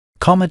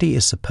Comedy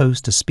is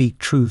supposed to speak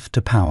truth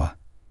to power.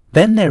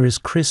 Then there is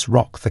Chris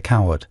Rock the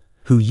coward,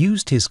 who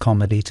used his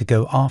comedy to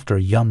go after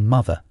a young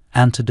mother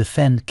and to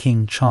defend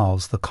King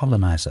Charles the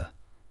colonizer.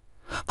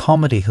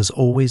 Comedy has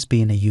always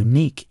been a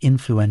unique,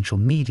 influential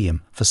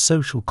medium for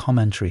social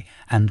commentary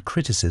and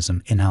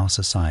criticism in our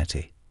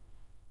society.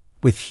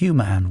 With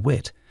humor and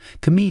wit,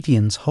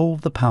 comedians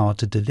hold the power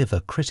to deliver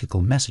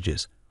critical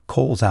messages,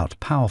 calls out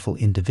powerful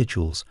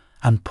individuals,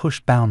 and push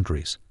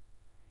boundaries.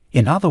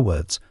 In other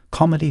words,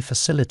 comedy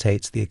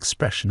facilitates the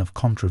expression of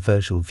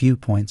controversial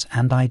viewpoints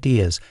and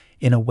ideas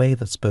in a way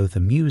that's both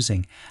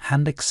amusing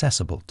and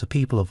accessible to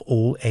people of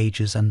all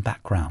ages and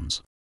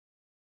backgrounds.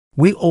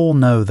 We all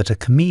know that a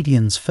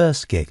comedian's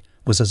first gig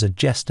was as a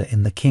jester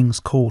in the King's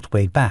Court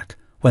way back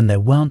when there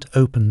weren't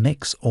open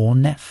mix or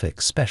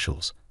Netflix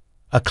specials.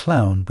 A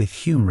clown with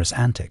humorous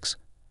antics.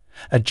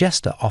 A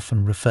jester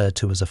often referred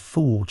to as a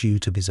fool due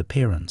to his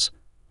appearance.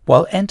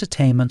 While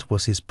entertainment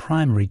was his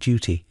primary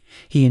duty,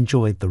 he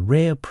enjoyed the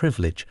rare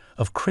privilege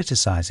of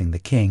criticizing the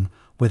king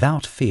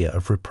without fear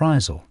of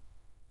reprisal.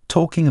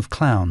 Talking of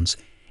clowns,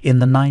 in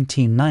the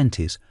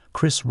 1990s,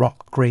 Chris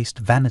Rock graced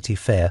Vanity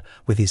Fair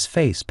with his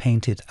face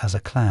painted as a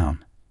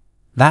clown.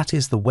 That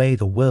is the way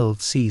the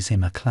world sees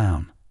him, a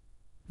clown.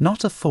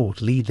 Not a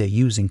thought leader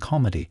using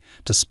comedy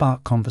to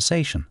spark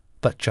conversation,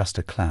 but just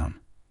a clown.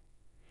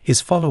 His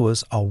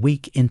followers are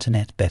weak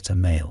internet beta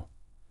male.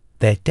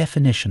 Their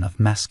definition of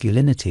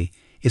masculinity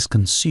is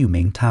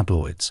consuming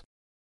tabloids.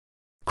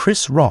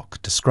 Chris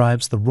Rock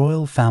describes the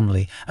royal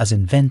family as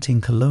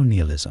inventing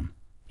colonialism.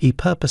 He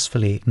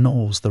purposefully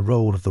ignores the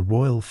role of the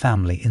royal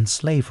family in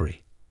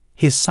slavery.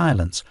 His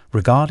silence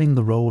regarding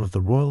the role of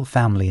the royal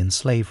family in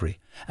slavery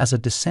as a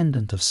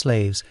descendant of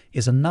slaves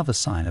is another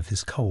sign of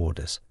his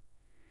cowardice.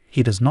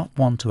 He does not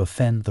want to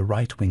offend the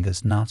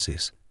right-wingers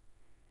Nazis.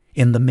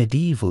 In the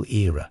medieval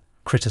era,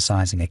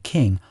 criticizing a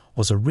king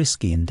was a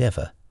risky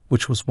endeavor,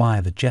 which was why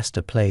the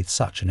jester played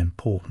such an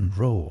important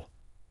role.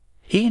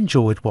 He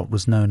enjoyed what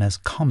was known as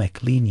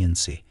comic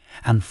leniency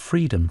and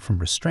freedom from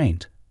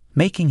restraint,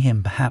 making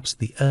him perhaps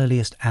the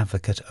earliest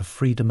advocate of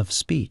freedom of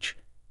speech.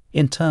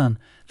 In turn,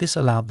 this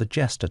allowed the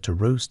jester to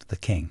roast the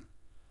king,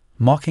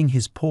 mocking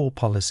his poor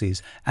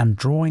policies and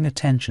drawing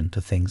attention to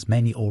things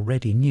many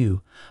already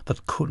knew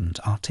but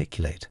couldn't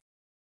articulate.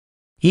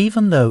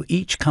 Even though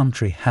each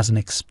country has an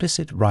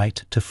explicit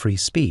right to free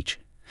speech,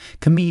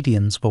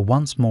 comedians were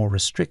once more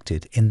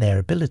restricted in their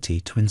ability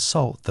to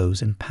insult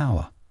those in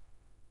power.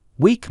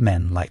 Weak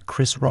men like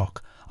Chris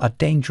Rock are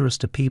dangerous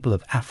to people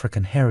of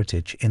African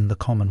heritage in the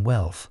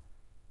Commonwealth.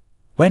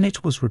 When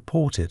it was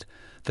reported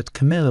that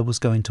Camilla was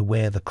going to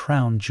wear the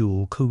crown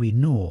jewel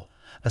Koh-i-Noor,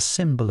 a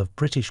symbol of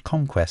British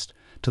conquest,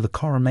 to the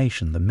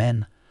coronation, the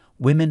men,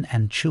 women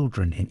and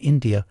children in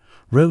India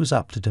rose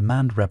up to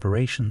demand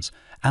reparations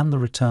and the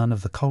return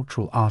of the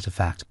cultural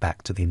artifact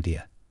back to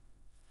India.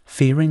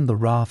 Fearing the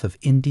wrath of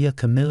India,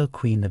 Camilla,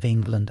 Queen of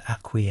England,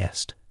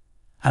 acquiesced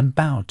and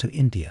bowed to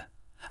India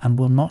and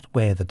will not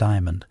wear the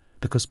diamond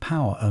because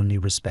power only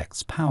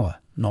respects power,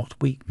 not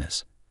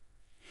weakness.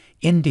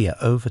 India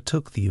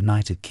overtook the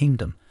United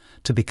Kingdom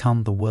to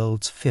become the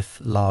world's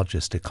fifth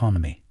largest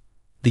economy.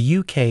 The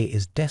UK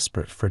is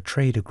desperate for a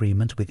trade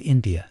agreement with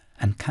India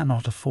and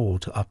cannot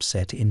afford to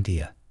upset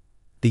India.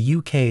 The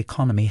UK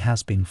economy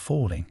has been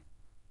falling.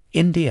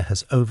 India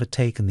has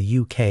overtaken the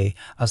UK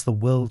as the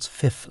world's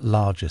fifth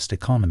largest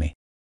economy.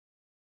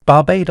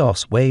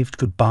 Barbados waved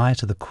goodbye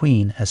to the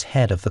Queen as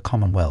head of the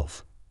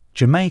Commonwealth.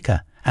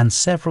 Jamaica and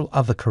several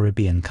other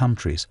Caribbean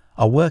countries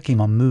are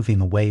working on moving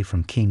away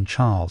from King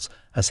Charles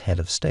as head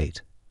of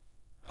state.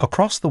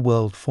 Across the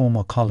world,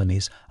 former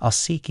colonies are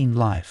seeking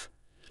life,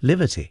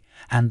 liberty,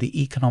 and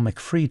the economic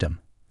freedom.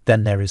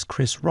 Then there is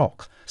Chris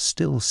Rock,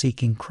 still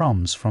seeking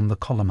crumbs from the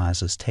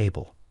colonizer's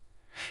table.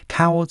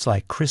 Cowards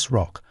like Chris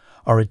Rock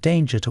are a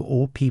danger to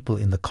all people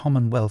in the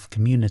Commonwealth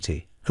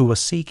community who are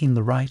seeking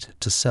the right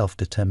to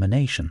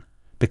self-determination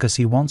because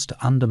he wants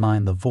to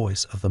undermine the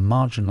voice of the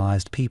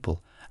marginalized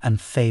people and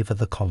favor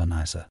the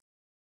colonizer.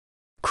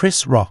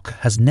 Chris Rock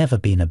has never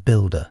been a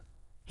builder.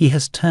 He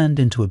has turned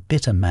into a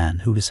bitter man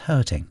who is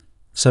hurting,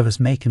 so as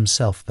make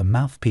himself the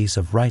mouthpiece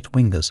of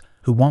right-wingers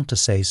who want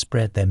to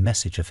spread their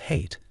message of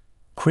hate.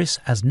 Chris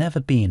has never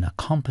been a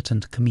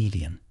competent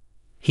comedian.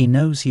 He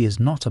knows he is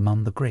not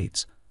among the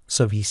greats,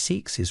 so he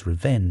seeks his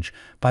revenge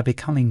by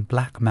becoming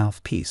black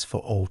mouthpiece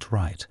for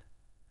alt-right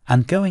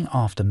and going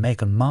after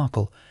Meghan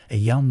Markle, a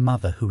young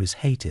mother who is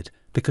hated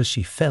because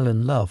she fell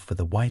in love with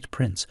a white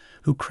prince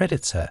who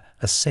credits her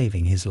as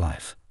saving his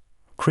life.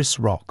 Chris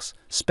Rock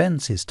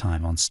spends his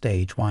time on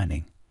stage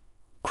whining.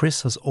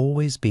 Chris has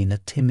always been a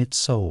timid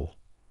soul.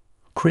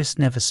 Chris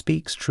never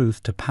speaks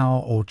truth to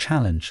power or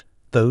challenge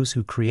those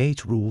who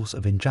create rules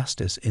of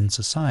injustice in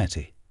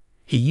society.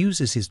 He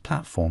uses his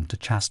platform to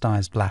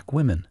chastise black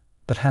women,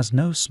 but has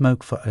no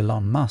smoke for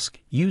Elon Musk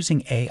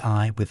using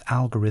AI with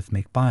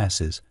algorithmic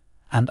biases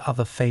and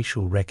other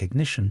facial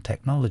recognition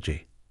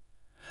technology.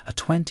 A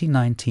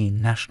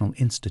 2019 National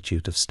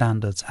Institute of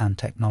Standards and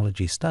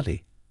Technology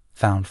study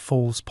found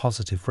false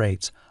positive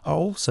rates are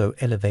also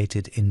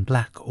elevated in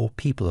black or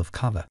people of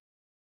color.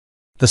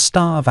 The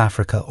Star of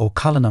Africa or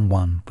Cullinan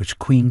one, which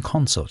Queen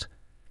Consort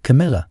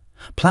Camilla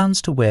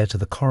plans to wear to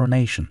the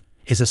coronation,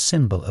 is a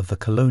symbol of the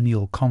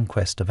colonial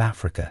conquest of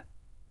Africa.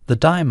 The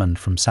diamond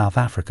from South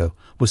Africa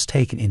was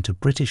taken into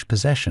British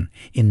possession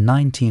in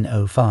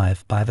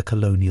 1905 by the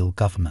colonial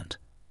government.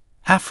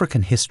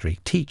 African history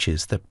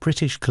teaches that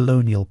British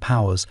colonial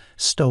powers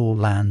stole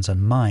lands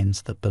and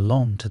mines that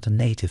belonged to the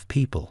native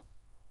people.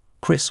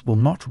 Chris will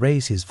not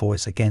raise his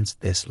voice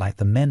against this like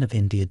the men of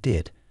India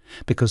did,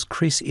 because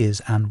Chris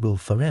is and will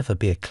forever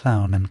be a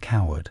clown and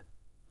coward,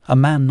 a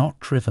man not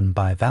driven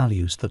by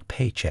values that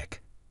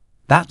paycheck.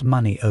 That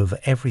money over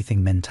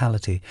everything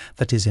mentality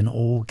that is in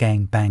all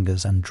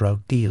gangbangers and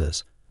drug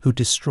dealers who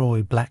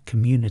destroy black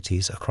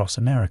communities across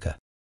America.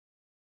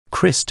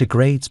 Chris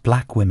degrades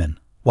black women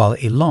while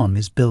Elon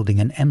is building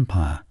an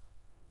empire.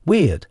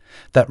 Weird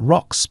that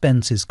Rock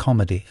spends his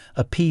comedy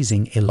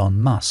appeasing Elon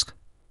Musk.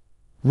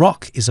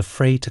 Rock is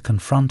afraid to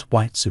confront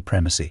white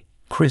supremacy.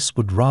 Chris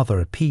would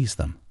rather appease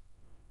them.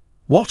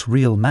 What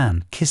real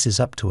man kisses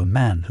up to a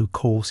man who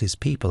calls his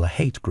people a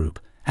hate group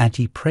and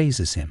he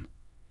praises him?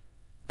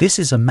 This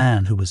is a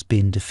man who has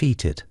been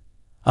defeated,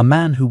 a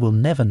man who will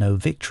never know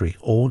victory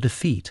or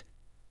defeat.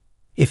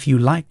 If you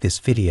like this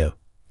video,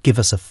 give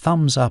us a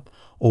thumbs up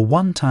or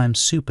one-time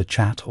super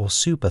chat or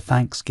super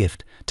thanks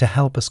gift to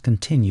help us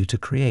continue to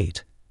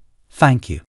create. Thank you.